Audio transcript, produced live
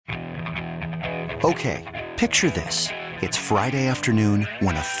Okay, picture this. It's Friday afternoon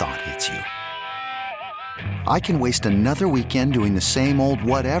when a thought hits you. I can waste another weekend doing the same old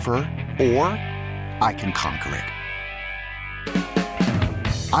whatever, or I can conquer it.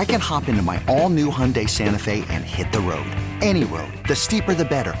 I can hop into my all-new Hyundai Santa Fe and hit the road. Any road. The steeper, the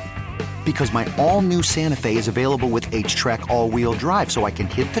better. Because my all-new Santa Fe is available with H-Track all-wheel drive, so I can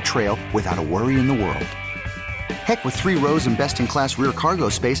hit the trail without a worry in the world. Heck, with 3 rows and best-in-class rear cargo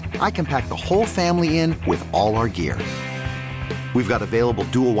space, I can pack the whole family in with all our gear. We've got available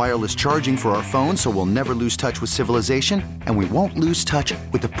dual wireless charging for our phones, so we'll never lose touch with civilization, and we won't lose touch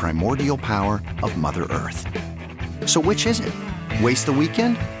with the primordial power of Mother Earth. So which is it? Waste the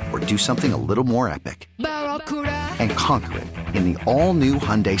weekend or do something a little more epic? And conquer it in the all-new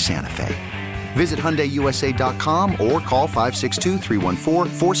Hyundai Santa Fe. Visit HyundaiUSA.com or call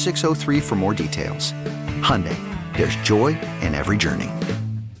 562-314-4603 for more details. Hyundai, there's joy in every journey.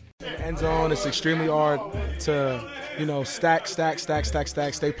 End zone, it's extremely hard to, stack,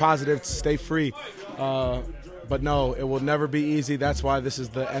 stay positive, stay free. But no, it will never be easy. That's why this is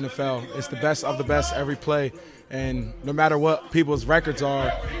the NFL. It's the best of the best every play. And no matter what people's records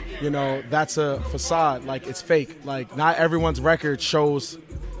are, that's a facade. Like, it's fake. Like, not everyone's record shows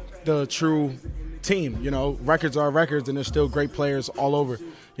the true team. Records are records, and there's still great players all over.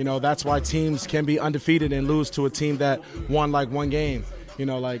 That's why teams can be undefeated and lose to a team that won like one game.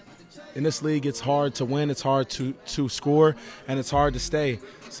 In this league, it's hard to win, it's hard to score, and it's hard to stay.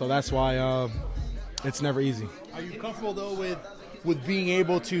 So that's why it's never easy. Are you comfortable, though, with being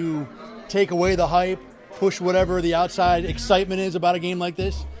able to take away the hype, push whatever the outside excitement is about a game like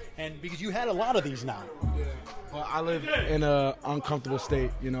this? And because you had a lot of these now. Yeah. Well, I live in an uncomfortable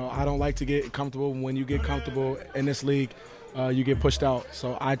state. I don't like to get comfortable. When you get comfortable in this league, you get pushed out.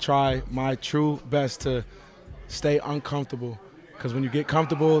 So I try my true best to stay uncomfortable. Because when you get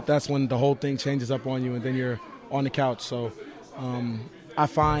comfortable, that's when the whole thing changes up on you, and then you're on the couch. So I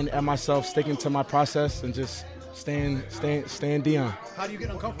find at myself sticking to my process and just staying Deion. How do you get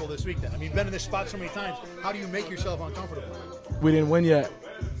uncomfortable this week then? I mean, you've been in this spot so many times. How do you make yourself uncomfortable? We didn't win yet.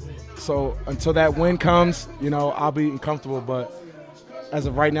 So until that win comes, I'll be uncomfortable. But as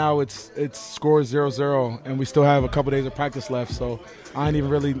of right now, it's score 0-0, and we still have a couple days of practice left. So I ain't even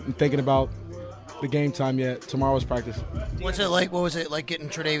really thinking about the game time yet. Tomorrow's practice. What's it like? What was it like getting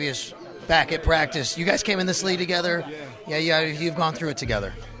Tre'Davious back at practice? You guys came in this league together. Yeah, you've gone through it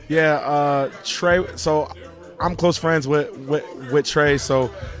together. Yeah, Trey. So I'm close friends with Trey.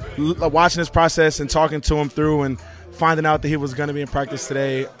 So watching this process and talking to him through and finding out that he was going to be in practice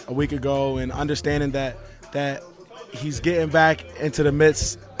today a week ago, and understanding that he's getting back into the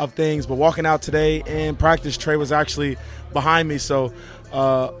midst of things. But walking out today in practice, Trey was actually behind me. So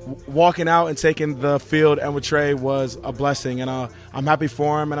walking out and taking the field and with Trey was a blessing, and I'm happy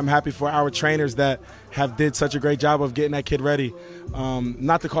for him, and I'm happy for our trainers that have did such a great job of getting that kid ready.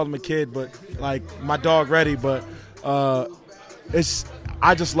 Not to call him a kid, but like my dog ready. But I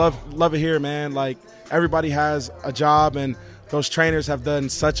just love it here, man. Like, everybody has a job, and those trainers have done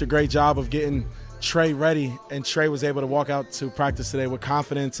such a great job of getting Trey ready, and Trey was able to walk out to practice today with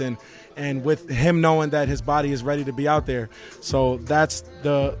confidence and with him knowing that his body is ready to be out there. So that's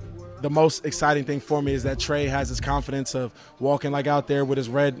the most exciting thing for me, is that Trey has his confidence of walking like out there with his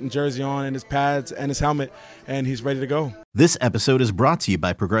red jersey on and his pads and his helmet, and he's ready to go. This episode is brought to you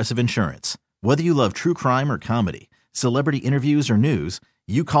by Progressive Insurance. Whether you love true crime or comedy, celebrity interviews or news,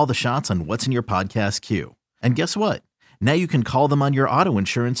 you call the shots on what's in your podcast queue. And guess what? Now you can call them on your auto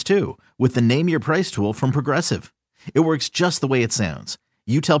insurance too, with the Name Your Price tool from Progressive. It works just the way it sounds.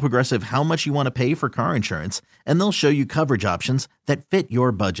 You tell Progressive how much you want to pay for car insurance, and they'll show you coverage options that fit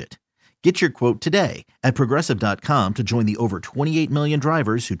your budget. Get your quote today at Progressive.com to join the over 28 million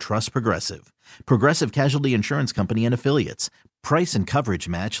drivers who trust Progressive. Progressive Casualty Insurance Company and Affiliates. Price and coverage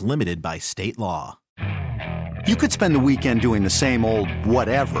match limited by state law. You could spend the weekend doing the same old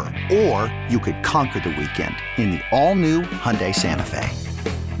whatever, or you could conquer the weekend in the all-new Hyundai Santa Fe.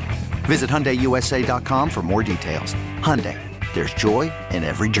 Visit HyundaiUSA.com for more details. Hyundai, there's joy in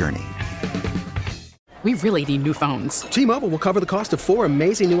every journey. We really need new phones. T-Mobile will cover the cost of 4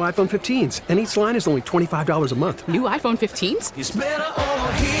 amazing new iPhone 15s, and each line is only $25 a month. New iPhone 15s? It's better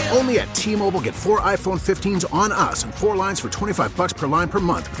over here. Only at T-Mobile, get 4 iPhone 15s on us and 4 lines for $25 per line per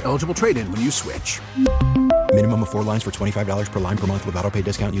month with eligible trade-in when you switch. Minimum of 4 lines for $25 per line per month with autopay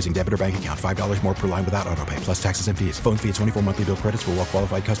discount using debit or bank account. $5 more per line without autopay, plus taxes and fees. Phone fee at 24 monthly bill credits for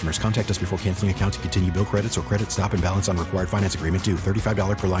well-qualified customers. Contact us before canceling account to continue bill credits or credit stop and balance on required finance agreement due.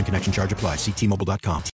 $35 per line connection charge applies. See T-Mobile.com.